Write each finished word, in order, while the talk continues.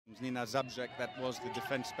Nina Zabzek, that was the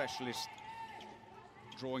defense specialist,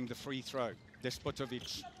 drawing the free throw.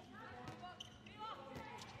 Despotovic.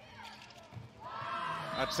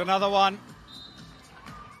 That's another one.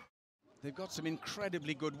 They've got some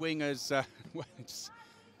incredibly good wingers. Well, it's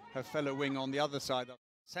her fellow wing on the other side.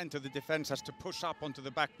 Centre of the defence has to push up onto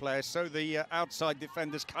the back players, so the outside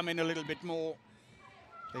defenders come in a little bit more.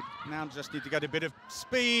 They now just need to get a bit of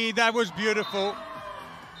speed. That was beautiful.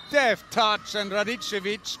 Deft touch, and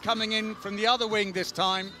Radicevic coming in from the other wing this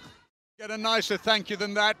time. Get a nicer thank you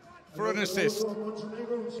than that for an assist.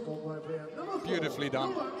 Beautifully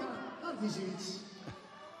done.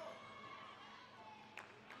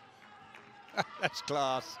 That's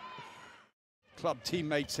class. Club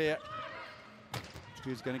teammates here.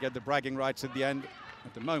 Who's going to get the bragging rights at the end?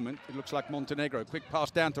 At the moment, it looks like Montenegro. Quick pass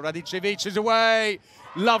down to Radicevic, is away.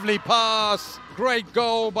 Lovely pass. Great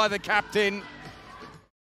goal by the captain.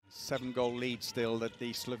 7-goal lead still that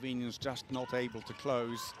the Slovenians just not able to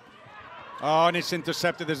close. Oh, and it's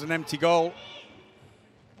intercepted. There's an empty goal.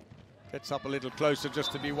 Gets up a little closer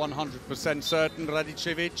just to be 100% certain.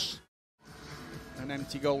 Radicevic. An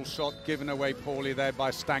empty goal shot given away poorly there by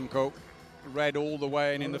Stanko. Red all the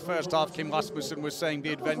way, and in the first half, Kim Rasmussen was saying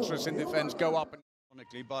be adventurous in defence, go up, and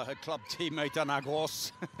ironically by her club teammate Anna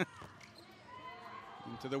Gross.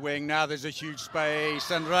 Into the wing, now there's a huge space,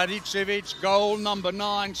 and Radicevic, goal number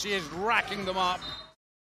 9, she is racking them up.